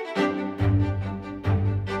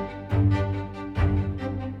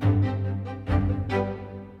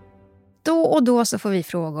 Då och då så får vi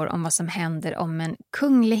frågor om vad som händer om en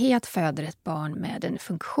kunglighet föder ett barn med en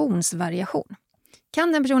funktionsvariation.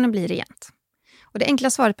 Kan den personen bli regent? Och det enkla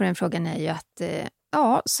svaret på den frågan är ju att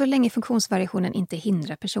så länge funktionsvariationen inte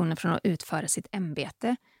hindrar personen från att utföra sitt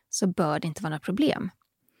ämbete så bör det inte vara något problem.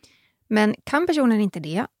 Men kan personen inte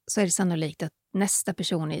det så är det sannolikt att nästa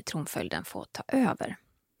person i tronföljden får ta över.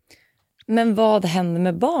 Men vad händer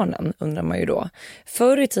med barnen, undrar man ju då.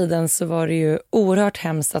 Förr i tiden så var det ju oerhört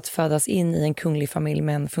hemskt att födas in i en kunglig familj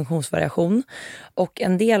med en funktionsvariation. Och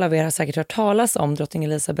en del av er har säkert hört talas om drottning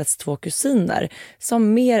Elisabeths 2 kusiner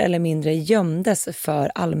som mer eller mindre gömdes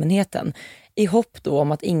för allmänheten i hopp då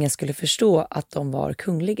om att ingen skulle förstå att de var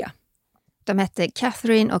kungliga. De hette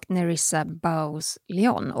Catherine och Nerissa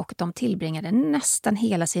Bowes-Lyon och de tillbringade nästan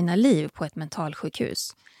hela sina liv på ett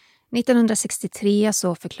mentalsjukhus. 1963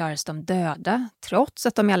 så förklarades de döda, trots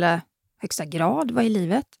att de i allra högsta grad var i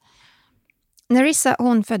livet. Nerissa,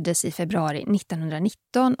 hon föddes i februari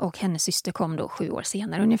 1919 och hennes syster kom då 7 år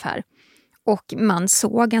senare ungefär. Och man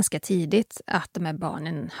såg ganska tidigt att de här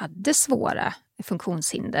barnen hade svåra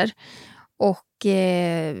funktionshinder. Och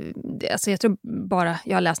alltså jag tror bara,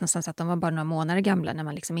 jag har läst någonstans att de var bara några månader gamla när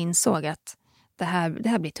man liksom insåg att det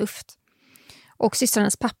här blir tufft. Och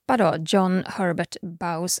systrarnas pappa då, John Herbert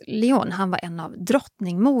Bowes Leon, han var en av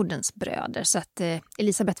drottningmoderns bröder. Så att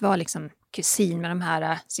Elisabeth var liksom kusin med de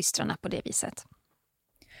här systrarna på det viset.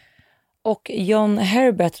 Och John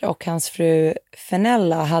Herbert och hans fru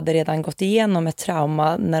Fenella hade redan gått igenom ett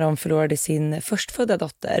trauma när de förlorade sin förstfödda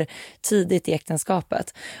dotter tidigt i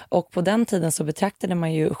äktenskapet. Och på den tiden så betraktade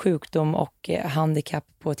man ju sjukdom och handikapp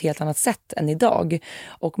på ett helt annat sätt än idag.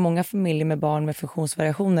 Och många familjer med barn med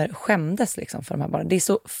funktionsvariationer skämdes liksom för de här barnen. Det är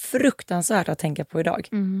så fruktansvärt att tänka på idag,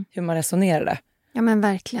 hur man resonerade. Ja men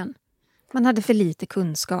verkligen. Man hade för lite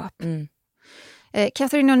kunskap.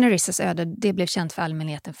 Catherine och Nerissas öde, det blev känt för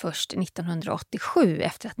allmänheten först 1987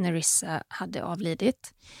 efter att Nerissa hade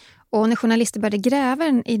avlidit. Och när journalister började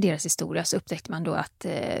gräva i deras historia så upptäckte man då att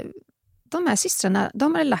de här systrarna,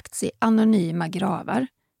 de hade lagts i anonyma gravar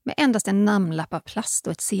med endast en namnlapp av plast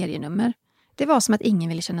och ett serienummer. Det var som att ingen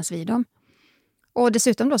ville kännas vid dem. Och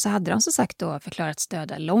dessutom då så hade de som sagt då förklarats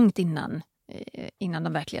döda långt innan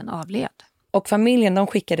de verkligen avled. Och familjen, de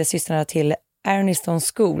skickade systrarna till Erniston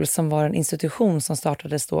School som var en institution som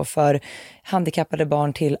startades då för handikappade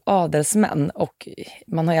barn till adelsmän, och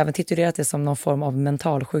man har även titulerat det som någon form av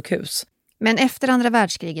mentalsjukhus. Men efter andra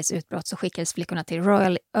världskrigets utbrott så skickades flickorna till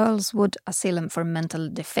Royal Earlswood Asylum for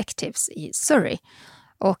Mental Defectives i Surrey.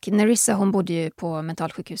 Och Nerissa, hon bodde ju på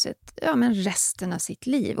mentalsjukhuset men resten av sitt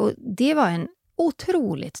liv, och det var en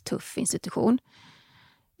otroligt tuff institution.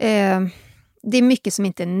 Det är mycket som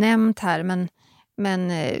inte är nämnt här, men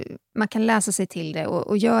man kan läsa sig till det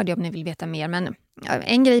och gör det om ni vill veta mer. Men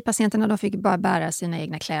en grej, patienterna, de fick bara bära sina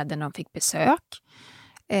egna kläder när de fick besök.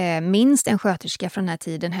 Minst en sköterska från den här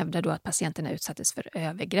tiden hävdade då att patienterna utsattes för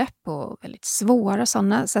övergrepp och väldigt svåra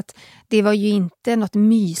sådana. Så att det var ju inte något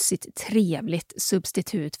mysigt, trevligt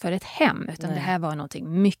substitut för ett hem, utan det här var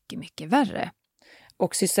någonting mycket, mycket värre.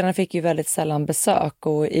 Och systrarna fick ju väldigt sällan besök,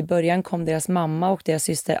 och i början kom deras mamma och deras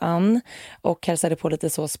syster Ann och hälsade på lite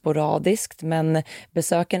så sporadiskt, men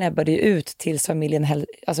besöken ebbade ju ut tills familjen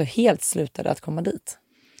helt slutade att komma dit.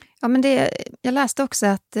 Ja, men jag läste också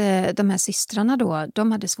att de här systrarna då,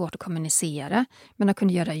 de hade svårt att kommunicera, men de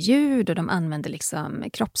kunde göra ljud och de använde liksom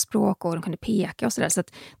kroppsspråk och de kunde peka och sådär, så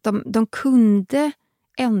att de kunde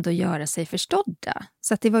ändå göra sig förstådda.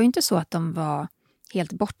 Så att det var ju inte så att de var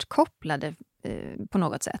helt bortkopplade på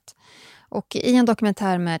något sätt. Och i en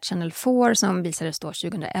dokumentär med Channel 4 som visades då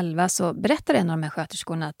 2011 så berättar en av de här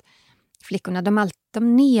sköterskorna att flickorna,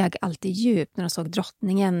 de neg alltid djupt när de såg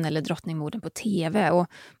drottningen eller drottningmodern på tv, och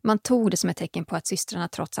man tog det som ett tecken på att systrarna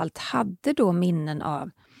trots allt hade då minnen av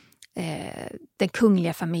den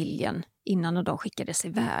kungliga familjen innan de skickades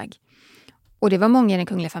iväg. Och det var många i den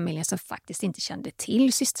kungliga familjen som faktiskt inte kände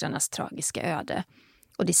till systrarnas tragiska öde.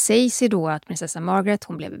 Och det sägs ju då att prinsessa Margaret,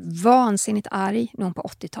 hon blev vansinnigt arg när hon på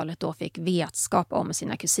 80-talet då fick vetskap om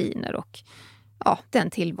sina kusiner och den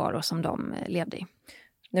tillvaro som de levde i.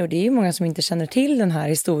 Det är ju många som inte känner till den här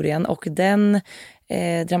historien, och den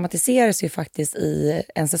dramatiseras ju faktiskt i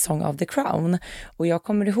en säsong av The Crown. Och jag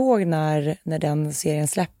kommer ihåg när den serien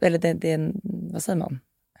vad säger man?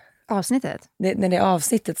 Avsnittet? När det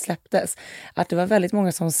avsnittet släpptes, att det var väldigt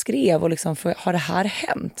många som skrev och liksom, har det här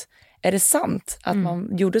hänt? Är det sant att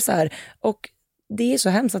man gjorde så här? Och det är så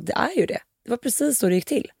hemskt att det är ju det. Det var precis så det gick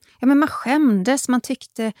till. Ja, men man skämdes, man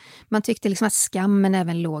tyckte liksom att skammen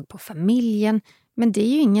även låg på familjen. Men det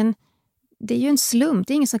är ju en slump,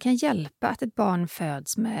 det är ingen som kan hjälpa att ett barn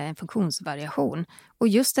föds med en funktionsvariation. Och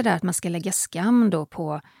just det där att man ska lägga skam då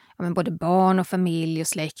på både barn och familj och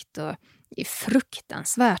släkt, och det är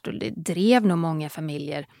fruktansvärt, och det drev nog många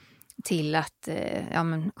familjer till att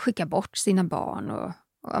skicka bort sina barn och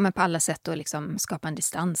på alla sätt och liksom skapa en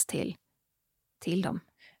distans till dem.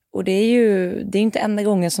 Och det är inte enda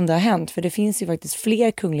gången som det har hänt, för det finns ju faktiskt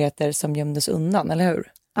fler kungligheter som gömdes undan, eller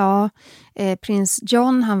hur? Ja, prins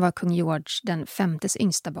John, han var kung George den femtes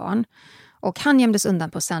yngsta barn, och han gömdes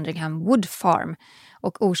undan på Sandringham Wood Farm,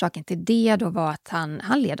 och orsaken till det då var att han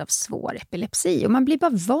led av svår epilepsi, och man blir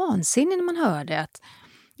bara vansinnig när man hör det, att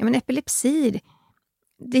epilepsi,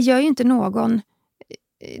 det gör ju inte någon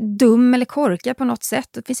dum eller korkad på något sätt.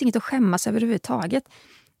 Det finns inget att skämmas överhuvudtaget.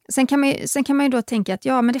 Sen kan man ju då tänka att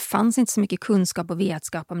men det fanns inte så mycket kunskap och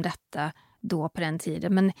vetskap om detta då på den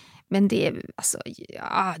tiden. Men det, alltså,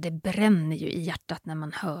 ja, det bränner ju i hjärtat när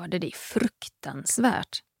man hör det. Det är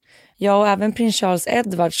fruktansvärt. Ja, och även prins Charles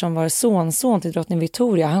Edward som var sonson till drottning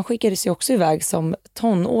Victoria, han skickades ju också iväg som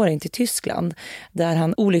tonåring till Tyskland där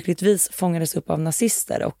han olyckligtvis fångades upp av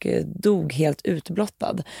nazister och dog helt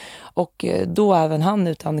utblottad. Och då även han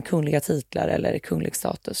utan kungliga titlar eller kunglig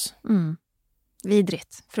status.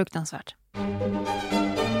 Vidrigt, fruktansvärt.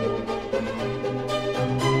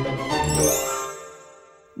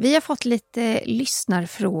 Vi har fått lite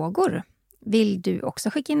lyssnarfrågor. Vill du också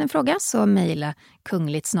skicka in en fråga så mejla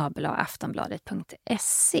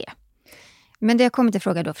kungligt@aftonbladet.se. Men det har kommit en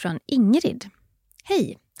fråga då från Ingrid.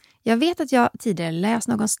 Hej, jag vet att jag tidigare läst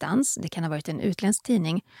någonstans, det kan ha varit en utländsk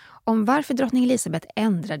tidning, om varför drottning Elizabeth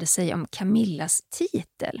ändrade sig om Camillas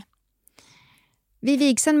titel. Vid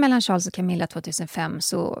vigseln mellan Charles och Camilla 2005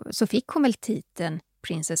 så fick hon väl titeln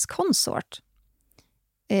Princess Consort.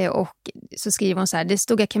 Och så skriver hon så här, det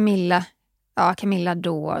stod att Camilla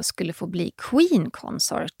då skulle få bli Queen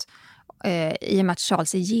Consort i och med att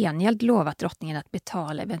Charles i gengäld lovat drottningen att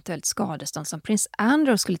betala eventuellt skadestånd som prins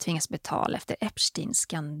Andrew skulle tvingas betala efter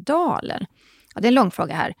Epstein-skandalen. Ja, det är en lång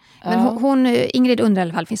fråga här. Men Ingrid undrar i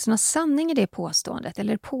alla fall, finns det någon sanning i det påståendet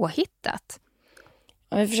eller påhittat?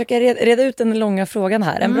 Vi försöker reda ut den långa frågan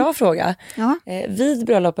här. En bra fråga. Ja. Vid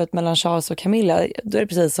bröllopet mellan Charles och Camilla, då är det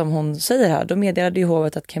precis som hon säger här. Då meddelade ju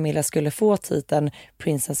hovet att Camilla skulle få titeln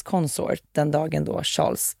Princess Consort den dagen då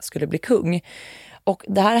Charles skulle bli kung. Och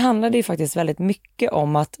det här handlade ju faktiskt väldigt mycket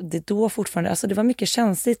om att det då fortfarande, alltså det var mycket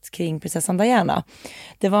känsligt kring prinsessan Diana.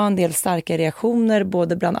 Det var en del starka reaktioner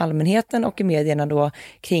både bland allmänheten och i medierna då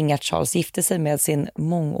kring att Charles gifte sig med sin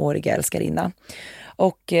mångåriga älskarinna.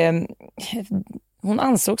 Och hon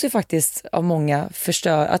ansågs ju faktiskt av många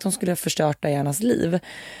att hon skulle ha förstört Dianas liv.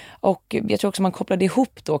 Och jag tror också man kopplade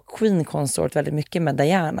ihop då Queen Consort väldigt mycket med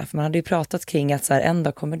Diana. För man hade ju pratat kring att så här, en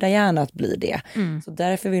dag kommer Diana att bli det. Så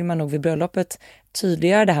därför vill man nog vid bröllopet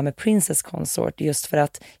tydliggöra det här med Princess Consort. Just för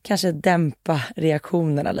att kanske dämpa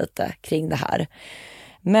reaktionerna lite kring det här.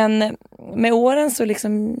 Men med åren så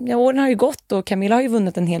åren har ju gått och Camilla har ju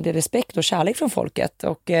vunnit en hel del respekt och kärlek från folket.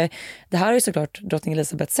 Och det här har ju såklart drottning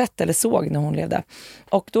Elizabeth sett eller såg när hon levde.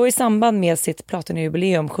 Och då i samband med sitt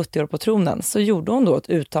platinajubileum 70 år på tronen så gjorde hon då ett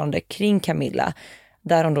uttalande kring Camilla.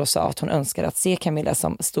 Där hon då sa att hon önskade att se Camilla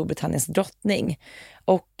som Storbritanniens drottning.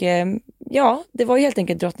 Och det var ju helt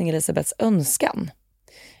enkelt drottning Elizabeths önskan.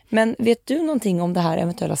 Men vet du någonting om det här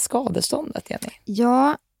eventuella skadeståndet, Jenny?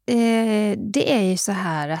 Ja, det är ju så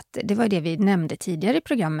här att det var det vi nämnde tidigare i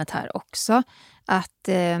programmet här också. Att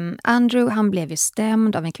Andrew, han blev ju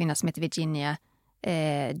stämd av en kvinna som heter Virginia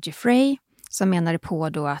Giuffre, som menade på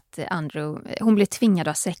då att hon blev tvingad att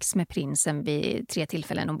ha sex med prinsen vid 3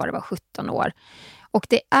 tillfällen, hon bara var 17 år. Och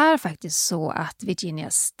det är faktiskt så att Virginia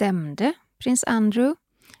stämde prins Andrew.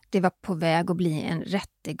 Det var på väg att bli en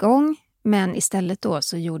rättegång, men istället då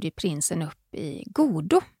så gjorde prinsen upp i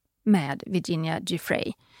godo med Virginia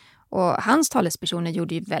Giuffre. Och hans talespersoner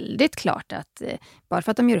gjorde ju väldigt klart att bara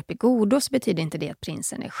för att de gör upp i godo så betyder inte det att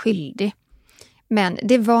prinsen är skyldig. Men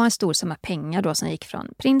det var en stor summa pengar då som gick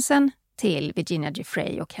från prinsen till Virginia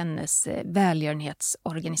Giuffre och hennes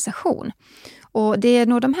välgörenhetsorganisation. Och det är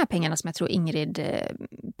nog de här pengarna som jag tror Ingrid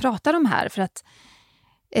pratar om här, för att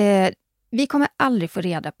vi kommer aldrig få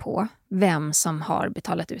reda på vem som har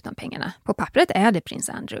betalat ut de pengarna. På pappret är det prins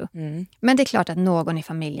Andrew. Men det är klart att någon i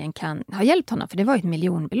familjen kan ha hjälpt honom, för det var ju ett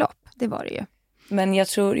miljonbelopp. Det var det ju. Men jag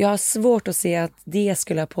har svårt att se att det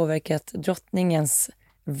skulle ha påverkat drottningens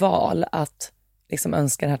val att liksom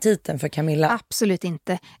önska den här titeln för Camilla. Absolut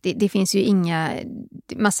inte. Det finns ju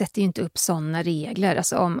man sätter ju inte upp sådana regler.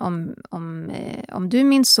 Alltså om du,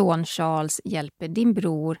 min son Charles, hjälper din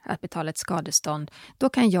bror att betala ett skadestånd, då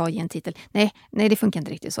kan jag ge en titel. Nej, det funkar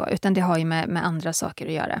inte riktigt så, utan det har ju med andra saker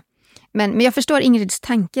att göra. Men jag förstår Ingrids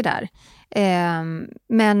tanke där.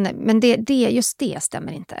 Men just det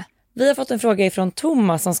stämmer inte. Vi har fått en fråga ifrån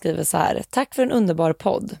Thomas som skriver så här: tack för en underbar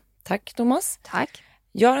podd. Tack Thomas. Tack.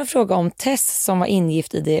 Jag har en fråga om Tess som var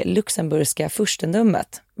ingift i det luxemburgska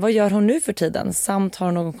furstendömet. Vad gör hon nu för tiden? Samt har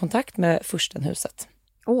hon någon kontakt med furstenhuset?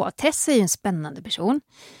 Tess är ju en spännande person.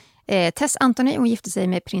 Tess Anthony, hon gifte sig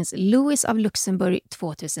med prins Louis av Luxemburg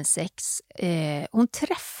 2006. Hon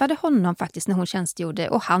träffade honom faktiskt när hon tjänstgjorde,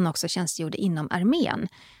 och han också tjänstgjorde inom armén.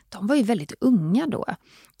 De var ju väldigt unga då.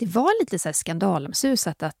 Det var lite så här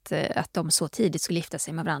skandalomsusat att de så tidigt skulle gifta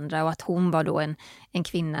sig med varandra, och att hon var då en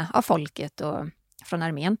kvinna av folket och från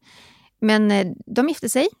armén. Men de gifte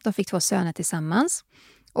sig, de fick 2 söner tillsammans.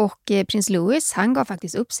 Och prins Louis, han gav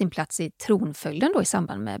faktiskt upp sin plats i tronföljden då i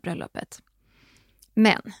samband med bröllopet.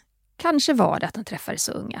 Men kanske var det att de träffades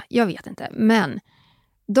så unga, jag vet inte. Men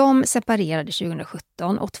De separerade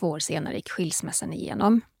 2017 och 2 år senare gick skilsmässan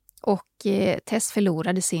igenom. Och Tess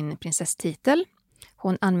förlorade sin prinsesstitel.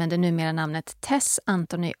 Hon använder numera namnet Tess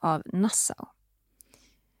Antony av Nassau.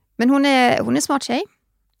 Men hon är smart tjej.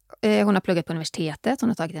 Hon har pluggat på universitetet, hon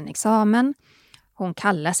har tagit en examen. Hon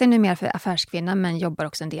kallar sig numera för affärskvinna men jobbar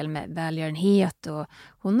också en del med välgörenhet. Och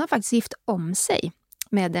hon har faktiskt gift om sig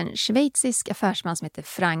med en schweizisk affärsman som heter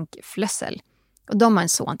Frank Flössel. Och de har en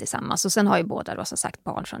son tillsammans och sen har ju båda då som sagt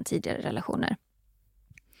barn från tidigare relationer.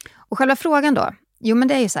 Och själva frågan då? Jo men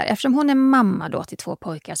det är ju så här, eftersom hon är mamma då till 2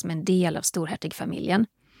 pojkar som är en del av storhertigfamiljen.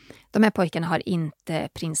 De här pojkarna har inte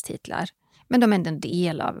prinstitlar. Men de är ändå en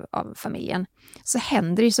del av familjen. Så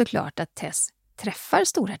händer det ju såklart att Tess träffar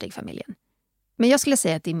storhertigfamiljen. Men jag skulle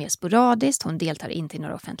säga att det är mer sporadiskt. Hon deltar inte i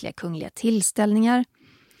några offentliga kungliga tillställningar.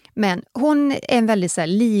 Men hon är en väldigt så här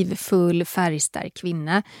livfull, färgstark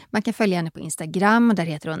kvinna. Man kan följa henne på Instagram och där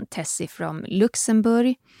heter hon Tessie from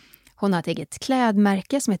Luxemburg. Hon har ett eget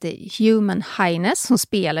klädmärke som heter Human Highness. Hon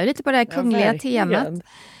spelar lite på det här kungliga temat.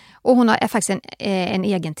 Och hon har faktiskt en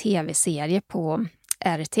egen tv-serie på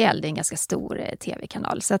RTL. Det är en ganska stor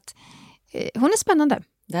tv-kanal. Så att hon är spännande.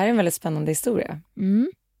 Det här är en väldigt spännande historia.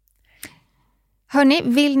 Mm. Hörrni,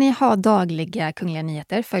 vill ni ha dagliga kungliga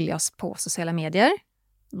nyheter? Följ oss på sociala medier.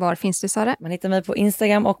 Var finns du, Sara? Man hittar mig på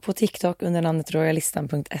Instagram och på TikTok under namnet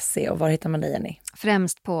royalistan.se. Och var hittar man dig, Jenny?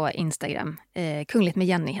 Främst på Instagram. Kungligt med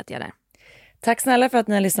Jenny heter jag där. Tack snälla för att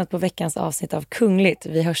ni har lyssnat på veckans avsnitt av Kungligt.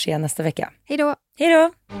 Vi hörs igen nästa vecka. Hej då! Hej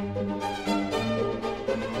då!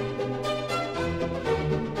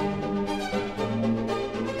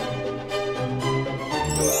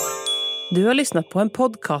 Du har lyssnat på en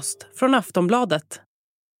podcast från Aftonbladet.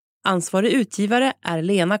 Ansvarig utgivare är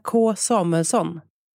Lena K. Samuelsson.